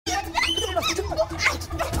It's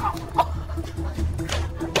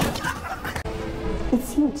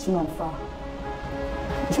you, Chinonsa.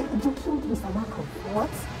 You killed Mr. Marcos. What?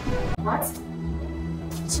 What?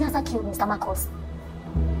 Chinonsa killed Mr. Marcos.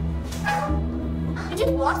 You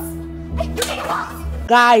did what? You did what?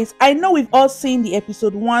 Guys, I know we've all seen the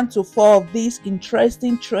episode 1 to 4 of this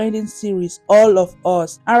interesting trending series, all of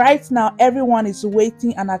us. And right now, everyone is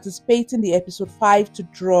waiting and anticipating the episode 5 to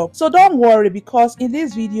drop. So don't worry, because in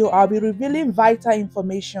this video, I'll be revealing vital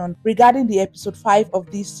information regarding the episode 5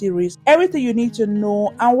 of this series. Everything you need to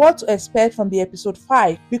know and what to expect from the episode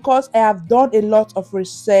 5. Because I have done a lot of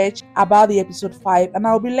research about the episode 5 and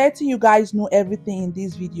I'll be letting you guys know everything in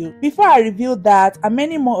this video. Before I reveal that and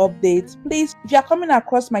many more updates, please, if you are coming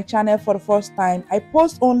across my channel for the first time, I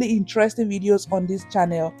post only interesting videos on this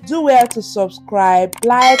channel. Do well to subscribe,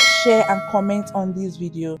 like, share and comment on this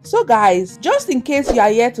video. So guys, just in case you are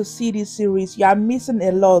here to see this series, you are missing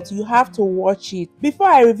a lot, you have to watch it. Before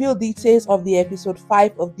I reveal details of the episode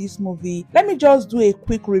 5 of this movie, let me just do a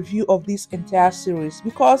quick review of this entire series,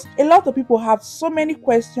 because a lot of people have so many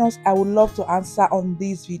questions I would love to answer on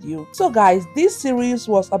this video. So guys, this series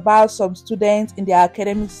was about some students in their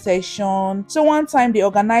academic session. So one time they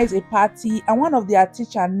organized a party and one of their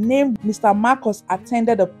teachers named Mr. Marcos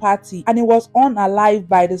attended the party and he was unalived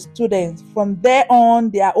by the students. From there on,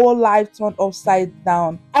 their whole life turned upside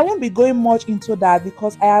down. I won't be going much into that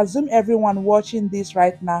because I assume everyone watching this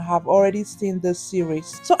right now have already seen this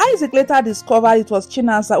series. So Isaac later discovered it was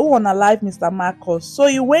Chinonsa who unalived Mr. Marcos, so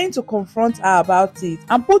he went to confront her about it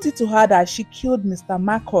and put it to her that she killed Mr.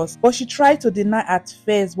 Marcos, but she tried to deny at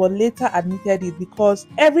first but later admitted it because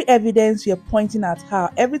every evidence were pointing at her,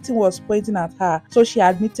 everything was pointing at her, so she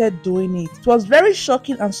admitted doing it. It was very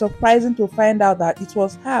shocking and surprising to find out that it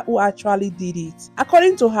was her who actually did it.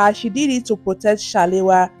 According to her, she did it to protect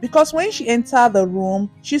Shalewa because when she entered the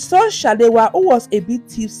room, she saw Shalewa, who was a bit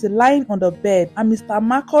tipsy, lying on the bed and Mr.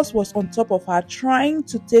 Marcos was on top of her trying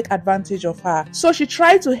to take advantage of her. So she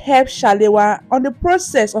tried to help Shalewa. On the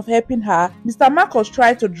process of helping her, Mr. Marcos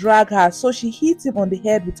tried to drag her, so she hit him on the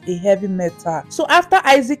head with a heavy metal. So after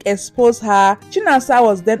Isaac exposed her, Chinonsa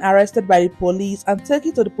was then arrested by the police and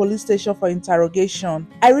taken to the police station for interrogation.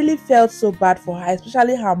 I really felt so bad for her,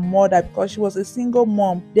 especially her mother, because she was a single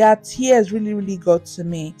mom. Their tears really got to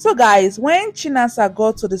me. So guys, when Chinonsa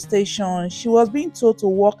got to the station, she was being told to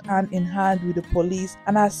work hand in hand with the police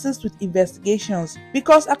and assist with investigations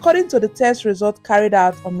because according to the test result carried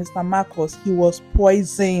out on Mr. Marcos, he was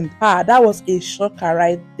poisoned. That was a shocker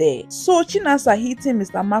right there. So Chinonsa hitting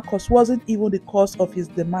Mr. Marcos wasn't even the cause of his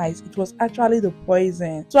demise, it was actually the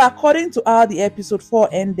poison. So according to how the episode 4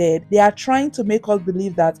 ended, they are trying to make us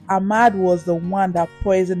believe that Ahmad was the one that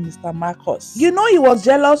poisoned Mr. Marcos. You know, he was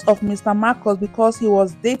jealous of Mr. Marcos because he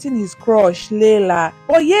was dating his crush Layla,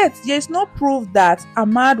 but yet there is no proof that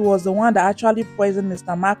Ahmad was the one that actually poisoned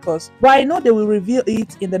Mr. Marcos. But I know they will reveal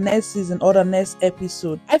it in the next season or the next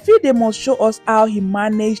episode. I feel they must show us how he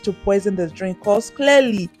managed to poison the drink, because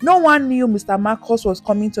clearly no one knew Mr. Marcos was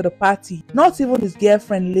coming to the party, not even his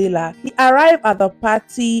girlfriend Layla. He arrived at the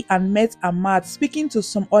party and met Ahmad speaking to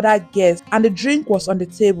some other guests and the drink was on the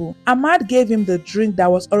table. Ahmad gave him the drink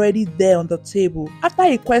that was already there on the table. After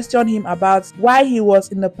he questioned him about why he was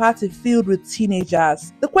in the party filled with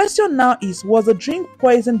teenagers. The question now is, was the drink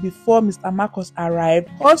poisoned before Mr. Marcos arrived?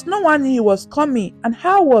 Because no one knew he was coming, and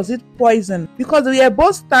how was it poisoned? Because they were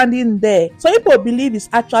both standing there. So people believe it's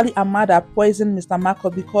actually Ahmad that poisoned Mr.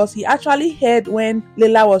 Marcos because he actually heard when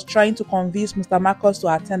Layla was trying to convince Mr. Marcos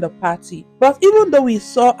to attend the party. But even though we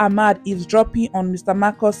saw Ahmad eavesdropping on Mr.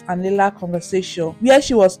 Marcos and Layla conversation, where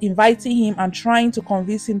she was inviting him and trying to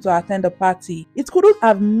convince him to attend the party, it couldn't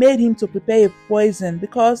have made him to prepare a poison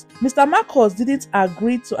because Mr. Marcos didn't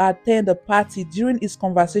agree to attend the party during his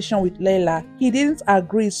conversation with Layla. He didn't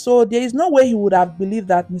agree, so there is no way he would have believed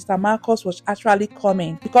that Mr. Marcos was actually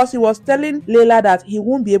coming, because he was telling Layla that he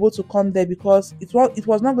won't be able to come there because it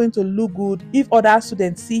was not going to look good if other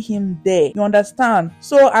students see him there. You understand?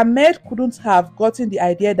 So Ahmed couldn't have gotten the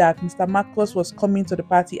idea that Mr. Marcos was coming to the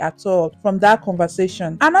party at all from that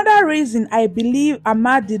conversation. Another reason I believe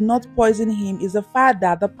Ahmad did not poison him is the fact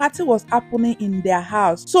that the party was happening in their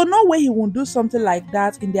house. So no way he would do something like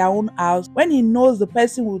that in their own house when he knows the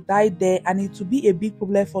person will die there and it will be a big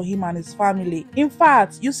problem for him and his family. In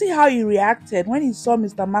fact, you see how he reacted when he saw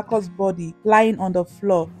Mr. Marcos' body lying on the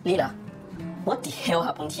floor. Lila, what the hell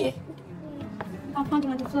happened here? I found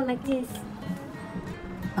him on the floor like this.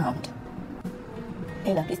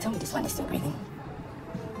 Lila, please tell me this one is still breathing.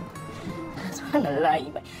 I'm gonna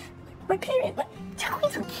lie, my parents, they're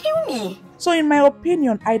going to kill me. So in my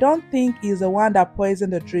opinion, I don't think he's the one that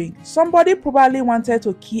poisoned the drink. Somebody probably wanted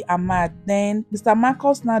to kill Ahmad, then Mr.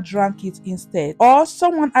 Marcus now drank it instead. Or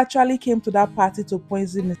someone actually came to that party to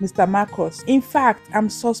poison Mr. Marcus. In fact, I'm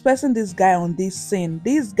suspecting this guy on this scene.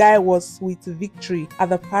 This guy was with Victory at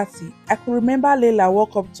the party. I could remember Layla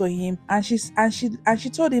walked up to him and she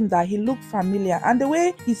told him that he looked familiar, and the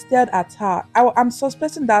way he stared at her, I'm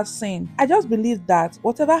suspecting that scene. I just believe that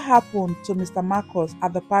whatever happened to Mr. Marcus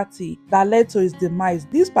at the party that led to his demise,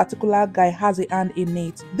 this particular guy has a hand in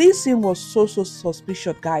it. This scene was so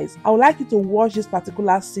suspicious, guys. I would like you to watch this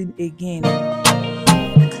particular scene again.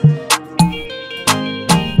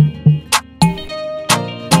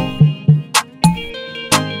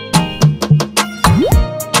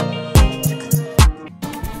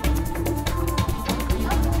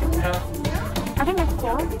 I think that's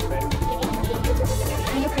cool.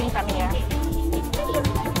 You look pretty familiar.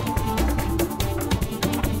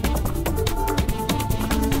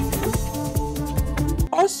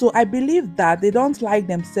 Also, I believe that they don't like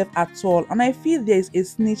themselves at all, and I feel there is a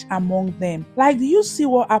snitch among them. Like, do you see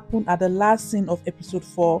what happened at the last scene of episode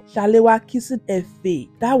 4? Shalewa kissing Efe.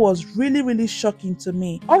 That was really shocking to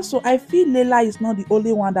me. Also, I feel Layla is not the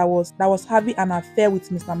only one that was having an affair with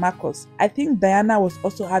Mr. Marcus. I think Diana was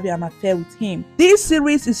also having an affair with him. This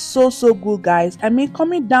series is so good, guys. I mean,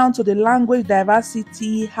 coming down to the language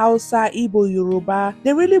diversity, Hausa, Igbo, Yoruba,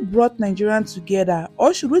 they really brought Nigerians together.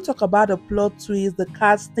 Or should we talk about the plot twist, the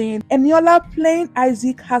casting? Eniola playing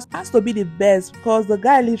Isaac has to be the best, because the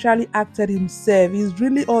guy literally acted himself. He's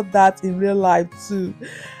really all that in real life too.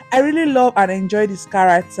 I really love and enjoy this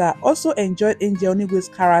character. Also enjoyed Angel Onigwe's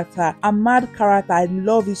character. Ahmad character, I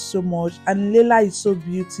love it so much, and Layla is so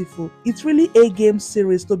beautiful. It's really a game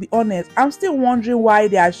series, to be honest. I'm still wondering why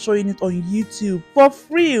they are showing it on YouTube for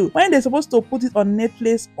free when they're supposed to put it on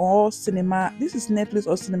Netflix or cinema. This is Netflix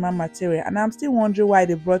or cinema material, and I'm still wondering why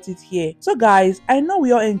they brought it here. So guys, I know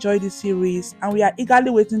we all enjoy this series and we are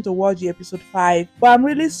eagerly waiting to watch the episode 5, but I'm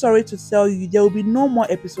really sorry to tell you there will be no more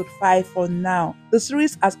episode 5 for now. The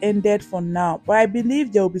series has ended for now, but I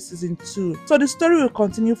believe there will be season 2. So the story will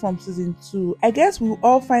continue from season 2. I guess we will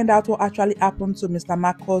all find out what actually happened to Mr.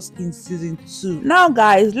 Marcus in season 2. Now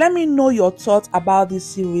guys, let me know your thoughts about this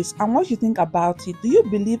series and what you think about it. Do you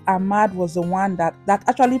believe Ahmad was the one that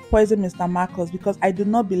actually poisoned Mr. Marcus? Because I do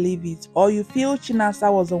not believe it. Or you feel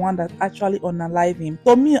Chinasa was the one that actually unalived him?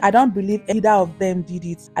 To me, I don't believe either of them did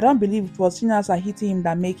it. I don't believe it was Chinasa hitting him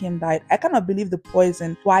that made him die. I cannot believe the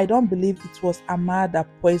poison, but I don't believe it was Ahmad that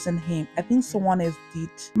poisoned him. I think someone else did.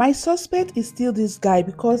 My suspect is still this guy,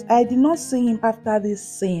 because I did not see him after this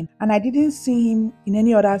scene, and I didn't see him in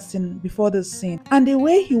any other scene before this scene. And the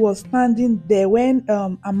way he was standing there when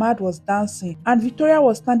Ahmad was dancing and Victoria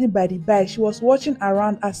was standing by the bar, she was watching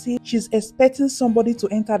around as if she's expecting somebody to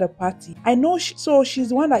enter the party. I know so she's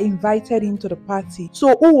the one that invited him to the party.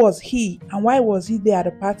 So who was he and why was he there at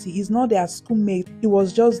the party? He's not their schoolmate, he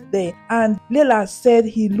was just there. And Layla said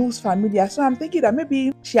he looks familiar, so I'm thinking that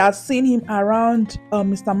maybe she has seen him around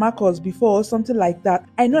Mr. Marcus before or something like that.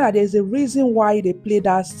 I know that there's a reason why they played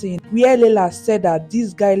that scene where Layla said that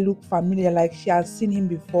this guy looked familiar, like she has seen him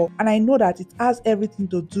before, and I know that it has everything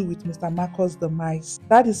to do with Mr. Marcus' demise.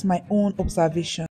 That is my own observation.